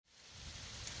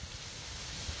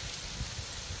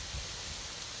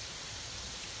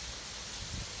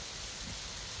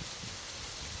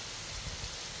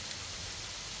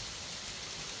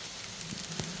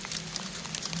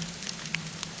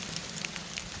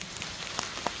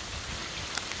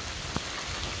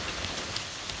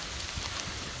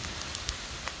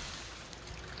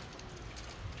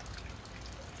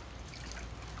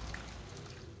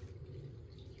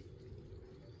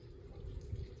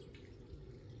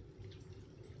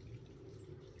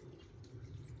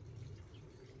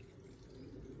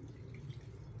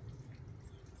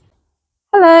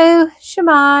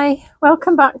Shemai,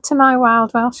 welcome back to my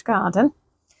Wild Welsh Garden.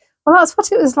 Well, that's what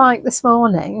it was like this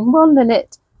morning. 1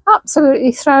 minute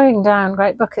absolutely throwing down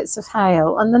great buckets of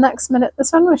hail, and the next minute the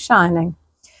sun was shining.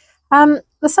 The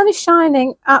sun is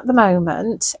shining at the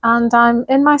moment, and I'm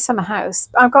in my summer house.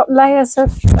 I've got layers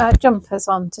of jumpers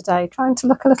on today, trying to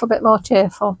look a little bit more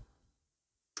cheerful.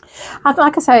 And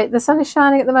like I say, the sun is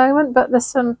shining at the moment, but there's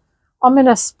some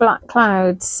ominous black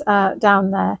clouds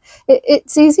down there.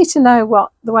 It's easy to know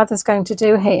what the weather's going to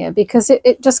do here because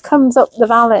it just comes up the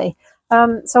valley.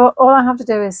 So all I have to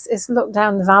do is look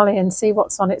down the valley and see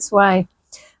what's on its way.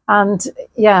 And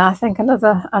yeah, I think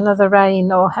another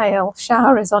rain or hail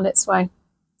shower is on its way.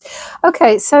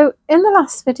 Okay, so in the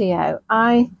last video,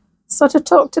 I sort of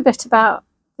talked a bit about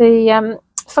the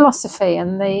philosophy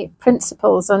and the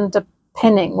principles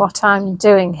underpinning what I'm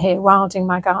doing here, wilding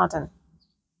my garden.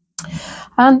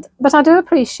 But I do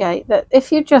appreciate that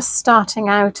if you're just starting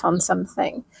out on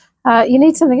something, you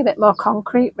need something a bit more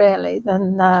concrete, really,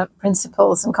 than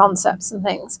principles and concepts and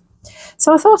things.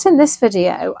 So I thought in this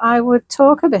video I would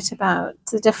talk a bit about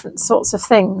the different sorts of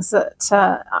things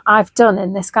that I've done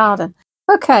in this garden.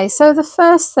 Okay, so the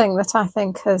first thing that I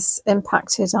think has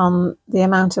impacted on the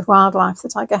amount of wildlife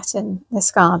that I get in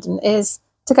this garden is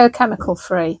to go chemical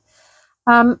free.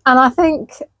 And I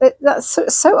think that's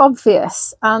so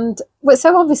obvious, and it's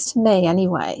so obvious to me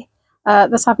anyway,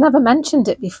 that I've never mentioned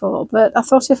it before. But I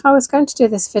thought if I was going to do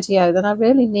this video, then I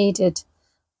really needed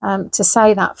to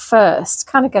say that first,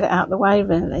 kind of get it out of the way,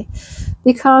 really.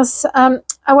 Because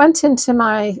I went into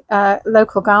my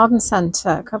local garden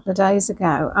centre a couple of days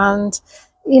ago, and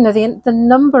you know, the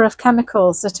number of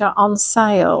chemicals that are on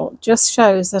sale just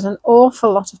shows that an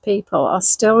awful lot of people are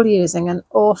still using an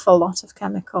awful lot of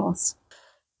chemicals.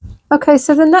 Okay,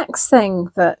 so the next thing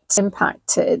that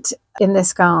impacted in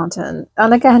this garden,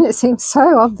 and again it seems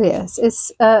so obvious,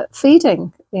 is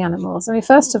feeding the animals. I mean,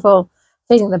 first of all,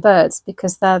 feeding the birds,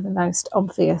 because they're the most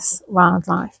obvious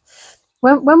wildlife.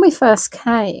 When we first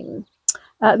came,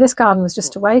 this garden was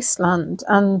just a wasteland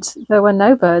and there were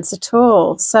no birds at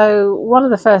all. So one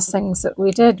of the first things that we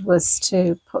did was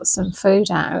to put some food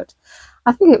out.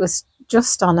 I think it was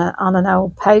just on an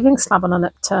old paving slab on an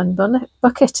upturned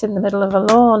bucket in the middle of a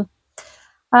lawn.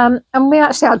 And we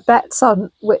actually had bets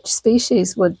on which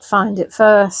species would find it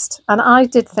first. And I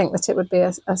did think that it would be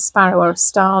a sparrow or a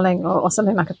starling or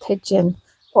something like a pigeon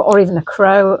or even a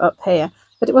crow up here.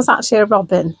 But it was actually a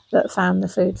robin that found the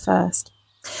food first.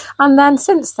 And then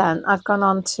since then, I've gone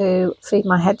on to feed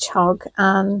my hedgehog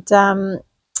and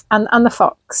the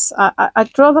fox. I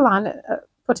draw the line at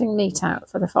putting meat out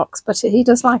for the fox, but he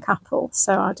does like apples,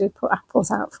 so I do put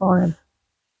apples out for him.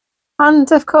 And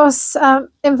of course,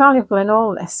 invaluable in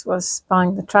all this was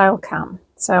buying the trail cam,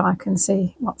 so I can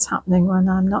see what's happening when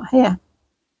I'm not here.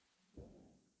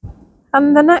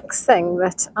 And the next thing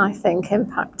that I think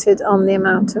impacted on the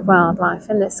amount of wildlife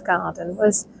in this garden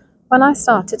was when I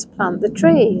started to plant the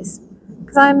trees,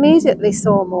 because I immediately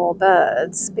saw more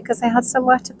birds because they had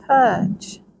somewhere to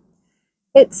perch.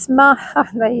 It's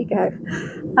there you go.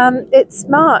 It's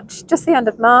March, just the end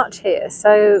of March here,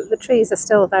 so the trees are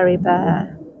still very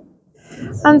bare.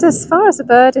 And as far as a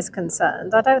bird is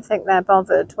concerned, I don't think they're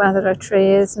bothered whether a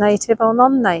tree is native or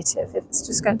non-native, if it's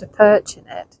just going to perch in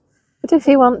it. But if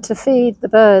you want to feed the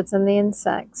birds and the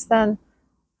insects, then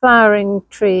flowering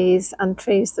trees and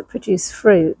trees that produce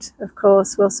fruit, of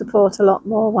course, will support a lot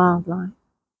more wildlife.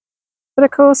 But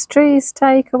of course, trees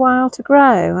take a while to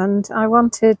grow, and I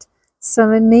wanted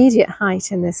some immediate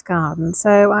height in this garden,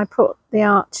 so I put the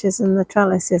arches and the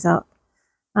trellises up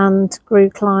and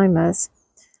grew climbers.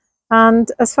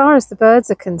 And as far as the birds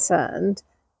are concerned,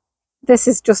 this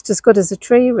is just as good as a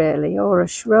tree, really, or a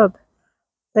shrub.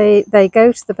 They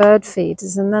go to the bird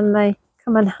feeders and then they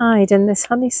come and hide in this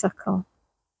honeysuckle.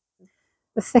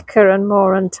 The thicker and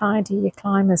more untidy your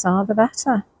climbers are, the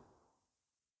better.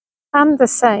 And the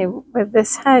same with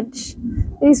this hedge.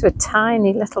 These were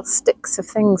tiny little sticks of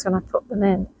things when I put them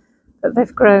in, but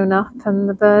they've grown up and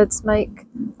the birds make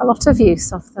a lot of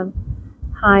use of them,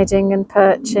 hiding and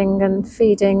perching and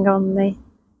feeding on the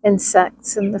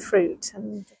insects and the fruit.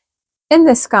 And in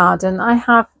this garden I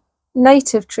have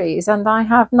native trees and I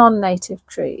have non-native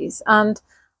trees, and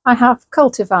I have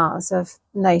cultivars of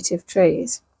native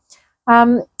trees.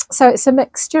 So it's a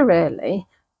mixture, really.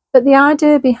 But the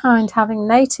idea behind having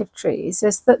native trees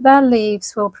is that their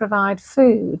leaves will provide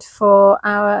food for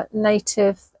our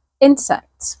native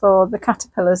insects, for the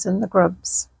caterpillars and the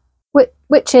grubs,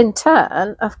 which in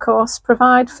turn, of course,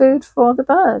 provide food for the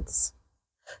birds.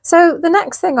 So the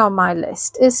next thing on my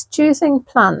list is choosing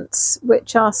plants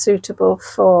which are suitable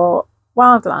for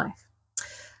wildlife.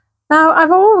 Now,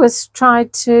 I've always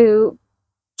tried to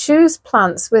choose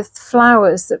plants with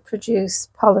flowers that produce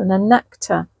pollen and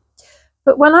nectar.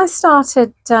 But when I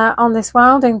started on this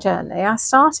wilding journey, I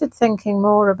started thinking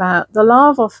more about the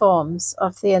larval forms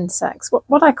of the insects,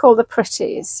 what I call the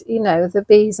pretties, you know, the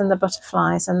bees and the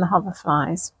butterflies and the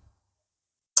hoverflies.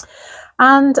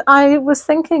 And I was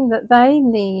thinking that they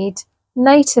need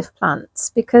native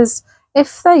plants, because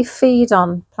if they feed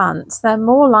on plants, they're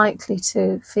more likely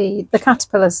to feed, the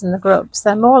caterpillars and the grubs,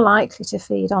 they're more likely to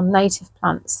feed on native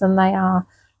plants than they are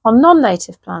on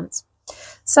non-native plants.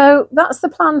 So that's the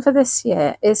plan for this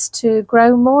year, is to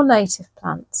grow more native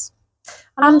plants.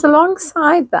 And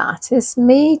alongside that is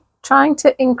me trying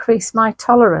to increase my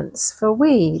tolerance for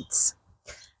weeds.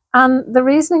 And the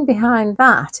reasoning behind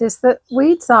that is that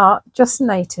weeds are just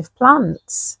native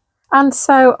plants, and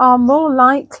so are more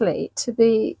likely to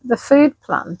be the food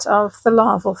plant of the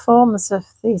larval forms of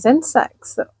these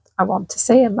insects that I want to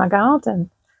see in my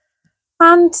garden.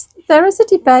 And there is a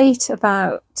debate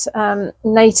about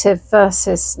native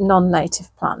versus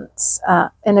non-native plants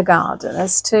in a garden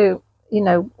as to, you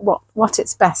know, what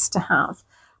it's best to have,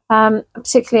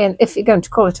 particularly if you're going to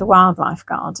call it a wildlife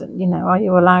garden. You know, are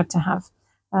you allowed to have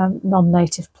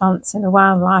non-native plants in a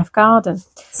wildlife garden?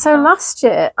 So last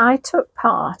year I took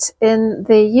part in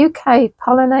the UK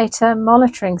pollinator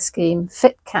monitoring scheme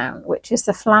FitCount, which is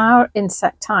the flower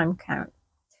insect time count.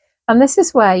 And this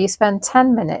is where you spend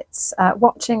 10 minutes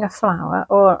watching a flower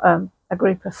or a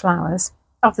group of flowers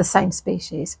of the same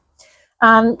species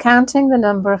and counting the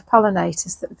number of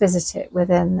pollinators that visit it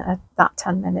within that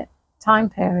 10-minute time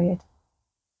period.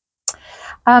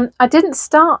 I didn't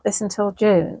start this until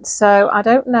June, so I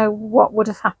don't know what would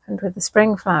have happened with the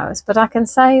spring flowers, but I can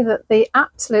say that the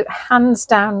absolute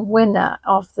hands-down winner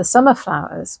of the summer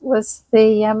flowers was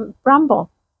the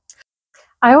bramble.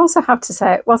 I also have to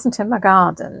say it wasn't in my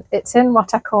garden. It's in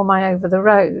what I call my over the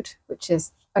road, which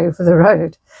is over the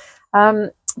road.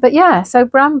 But yeah, so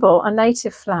bramble, a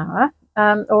native flower,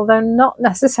 although not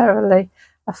necessarily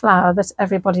a flower that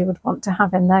everybody would want to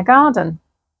have in their garden,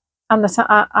 and that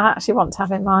I actually want to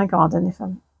have in my garden, if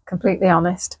I'm completely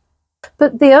honest.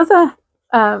 But the other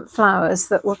flowers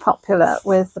that were popular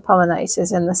with the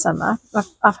pollinators in the summer,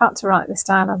 I've had to write this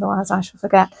down, otherwise I shall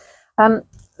forget.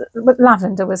 But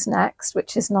lavender was next,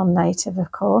 which is non-native,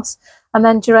 of course, and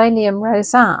then geranium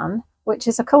roseanne, which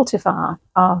is a cultivar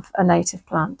of a native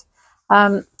plant,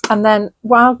 and then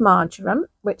wild marjoram,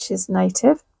 which is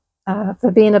native,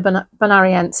 Verbena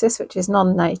bonariensis, which is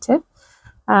non-native,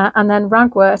 and then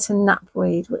ragwort and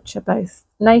knapweed, which are both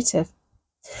native.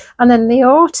 And then the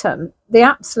autumn, the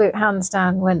absolute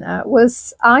hands-down winner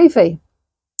was ivy,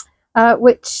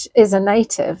 which is a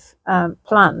native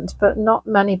plant, but not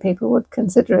many people would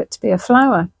consider it to be a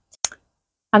flower.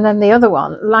 And then the other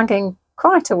one, lagging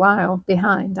quite a while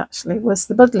behind actually, was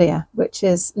the buddleia, which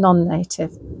is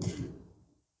non-native.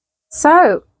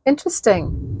 So, interesting.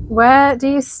 Where do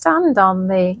you stand on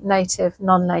the native,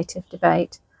 non-native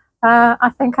debate?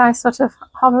 I think I sort of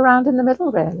hover around in the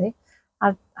middle, really.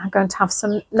 I'm going to have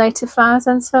some native flowers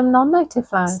and some non-native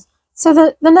flowers. So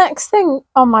the next thing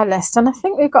on my list, and I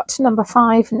think we've got to number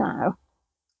 5 now,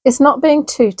 is not being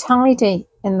too tidy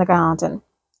in the garden.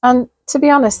 And to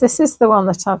be honest, this is the one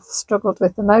that I've struggled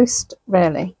with the most,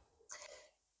 really.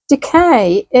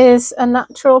 Decay is a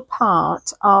natural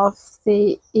part of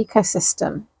the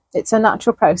ecosystem. It's a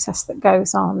natural process that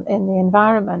goes on in the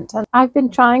environment. And I've been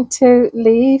trying to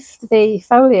leave the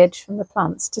foliage from the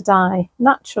plants to die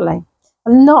naturally,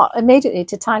 and not immediately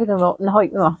to tidy them up and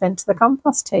hoik them off into the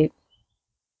compost heap.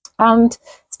 And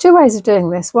there's 2 ways of doing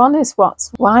this. One is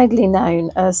what's widely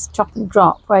known as chop and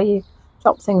drop, where you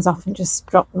chop things off and just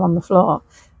drop them on the floor.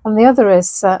 And the other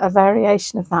is a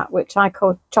variation of that, which I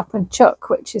call chop and chuck,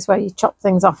 which is where you chop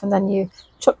things off and then you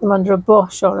chuck them under a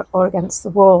bush or against the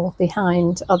wall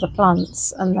behind other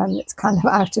plants, and then it's kind of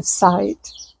out of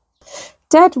sight.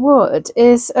 Dead wood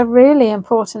is a really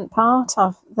important part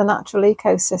of the natural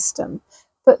ecosystem,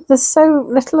 but there's so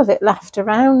little of it left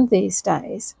around these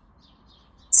days.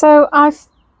 So I've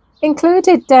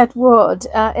included dead wood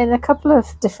in a couple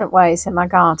of different ways in my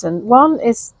garden. One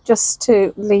is just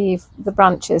to leave the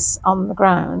branches on the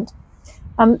ground,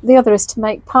 and the other is to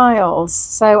make piles.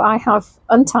 So I have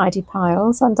untidy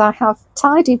piles and I have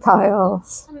tidy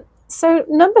piles. So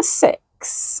number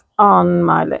 6 on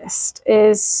my list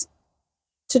is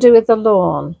to do with the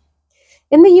lawn.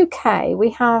 In the UK, we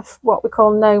have what we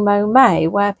call No Mow May,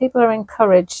 where people are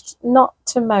encouraged not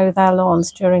to mow their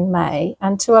lawns during May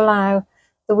and to allow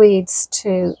the weeds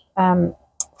to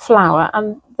flower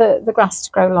and the grass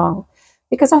to grow long.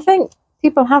 Because I think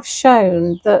people have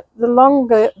shown that the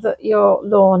longer that your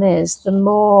lawn is, the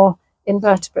more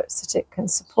invertebrates that it can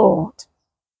support.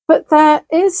 But there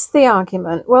is the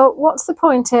argument, well, what's the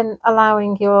point in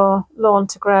allowing your lawn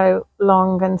to grow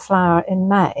long and flower in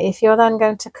May if you're then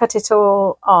going to cut it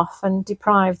all off and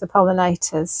deprive the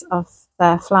pollinators of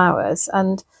their flowers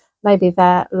and maybe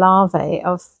their larvae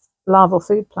of larval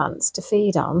food plants to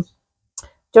feed on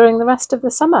during the rest of the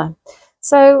summer?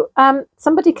 So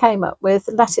somebody came up with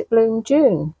let it bloom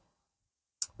June.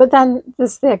 But then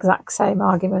there's the exact same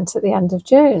argument at the end of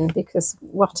June, because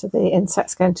what are the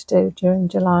insects going to do during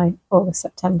July, August,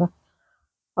 September,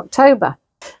 October?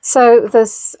 So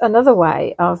there's another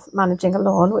way of managing a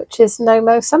lawn, which is no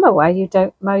mow summer, where you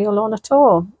don't mow your lawn at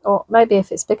all. Or maybe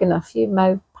if it's big enough, you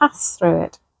mow paths through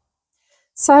it.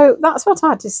 So that's what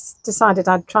I just decided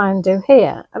I'd try and do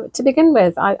here. I mean, to begin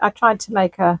with, I tried to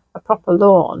make a proper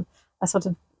lawn, a sort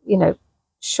of,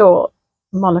 short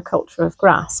monoculture of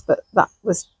grass, but that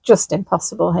was just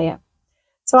impossible here.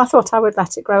 So I thought I would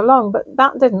let it grow long, but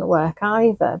that didn't work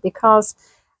either, because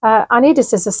I need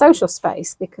it as a social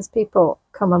space, because people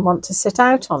come and want to sit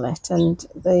out on it, and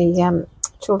the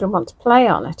children want to play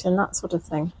on it and that sort of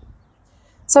thing.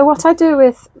 So what I do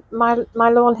with my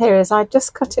lawn here is I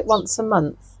just cut it once a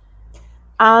month,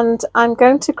 and I'm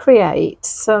going to create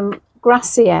some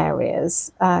grassy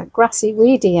areas, grassy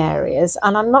weedy areas,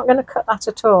 and I'm not going to cut that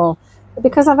at all. But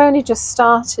because I've only just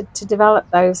started to develop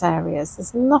those areas,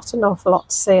 there's not an awful lot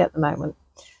to see at the moment.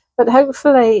 But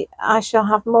hopefully I shall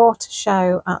have more to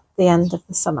show at the end of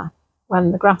the summer,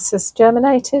 when the grass has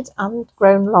germinated and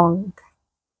grown long.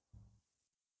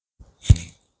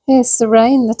 Here's the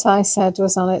rain that I said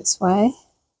was on its way.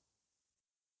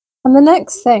 And the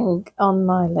next thing on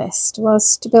my list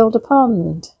was to build a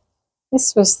pond.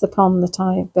 This was the pond that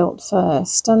I built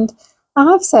first, and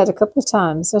I have said a couple of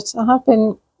times that I have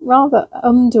been rather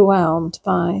underwhelmed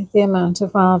by the amount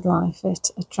of wildlife it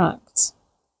attracts.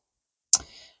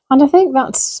 And I think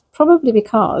that's probably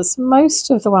because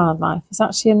most of the wildlife is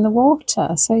actually in the water,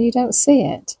 so you don't see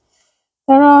it.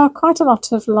 There are quite a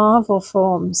lot of larval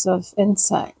forms of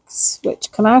insects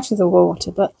which come out of the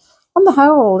water, but on the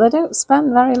whole, they don't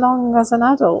spend very long as an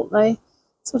adult. They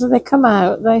come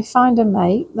out, they find a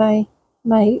mate, they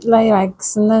mate, lay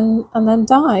eggs, and then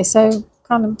die. So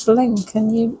kind of blink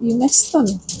and you miss them.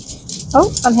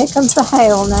 Oh, and here comes the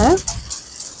hail now.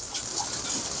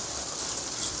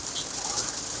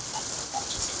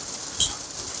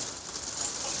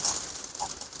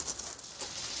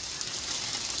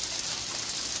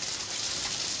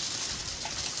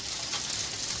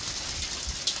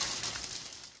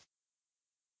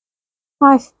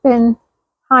 I've been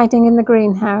hiding in the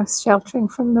greenhouse, sheltering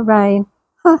from the rain.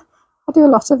 I do a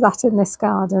lot of that in this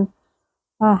garden,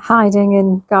 hiding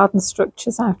in garden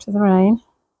structures out of the rain.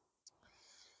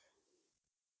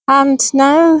 And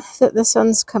now that the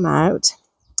sun's come out,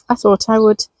 I thought I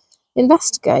would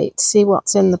investigate, see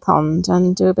what's in the pond,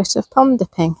 and do a bit of pond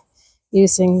dipping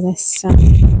using this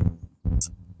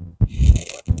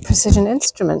precision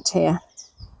instrument here.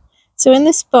 So in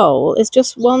this bowl is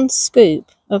just one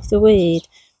scoop of the weed,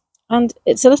 and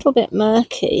it's a little bit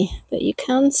murky, but you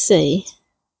can see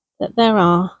that there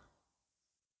are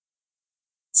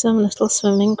some little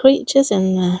swimming creatures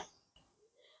in there.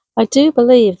 I do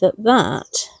believe that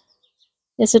that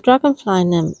is a dragonfly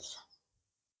nymph.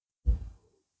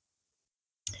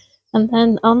 And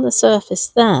then on the surface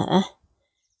there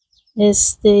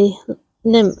is the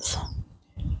nymph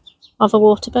of a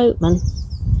water boatman.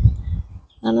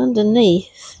 And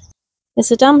underneath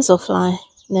is a damselfly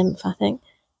nymph, I think.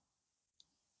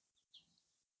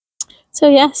 So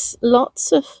yes,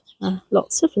 lots of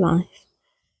life.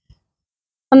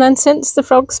 And then since the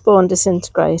frog spawn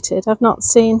disintegrated, I've not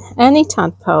seen any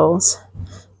tadpoles,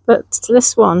 but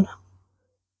this one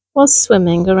was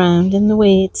swimming around in the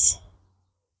weeds.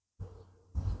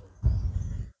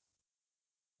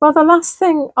 Well, the last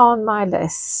thing on my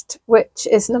list, which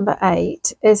is number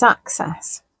 8, is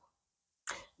access.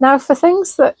 Now, for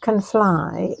things that can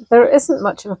fly, there isn't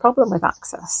much of a problem with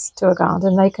access to a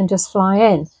garden. They can just fly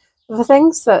in. But for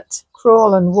things that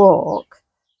crawl and walk,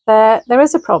 there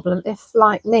is a problem if,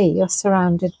 like me, you're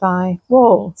surrounded by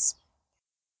walls.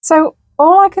 So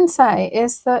all I can say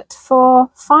is that for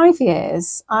 5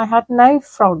 years, I had no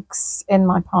frogs in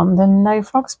my pond and no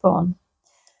frog spawn.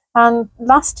 And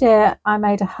last year, I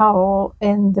made a hole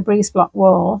in the breeze block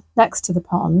wall next to the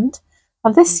pond.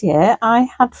 And this year, I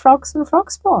had frogs and frog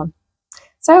spawn.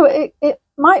 So it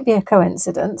might be a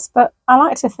coincidence, but I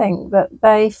like to think that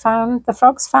the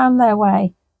frogs found their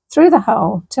way through the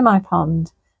hole to my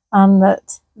pond, and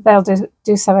that they'll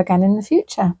do so again in the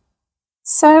future.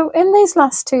 So in these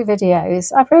last 2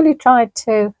 videos, I've really tried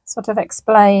to sort of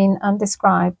explain and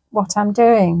describe what I'm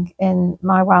doing in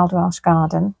my Wild Welsh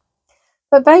garden.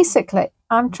 But basically,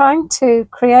 I'm trying to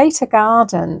create a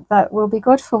garden that will be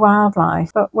good for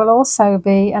wildlife, but will also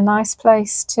be a nice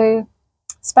place to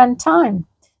spend time.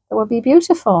 It will be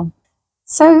beautiful.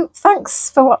 So thanks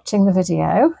for watching the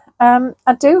video.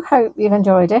 I do hope you've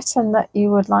enjoyed it and that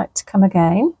you would like to come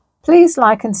again. Please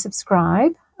like and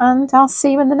subscribe, and I'll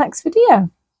see you in the next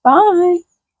video. Bye.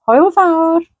 Hwyl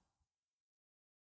fawr.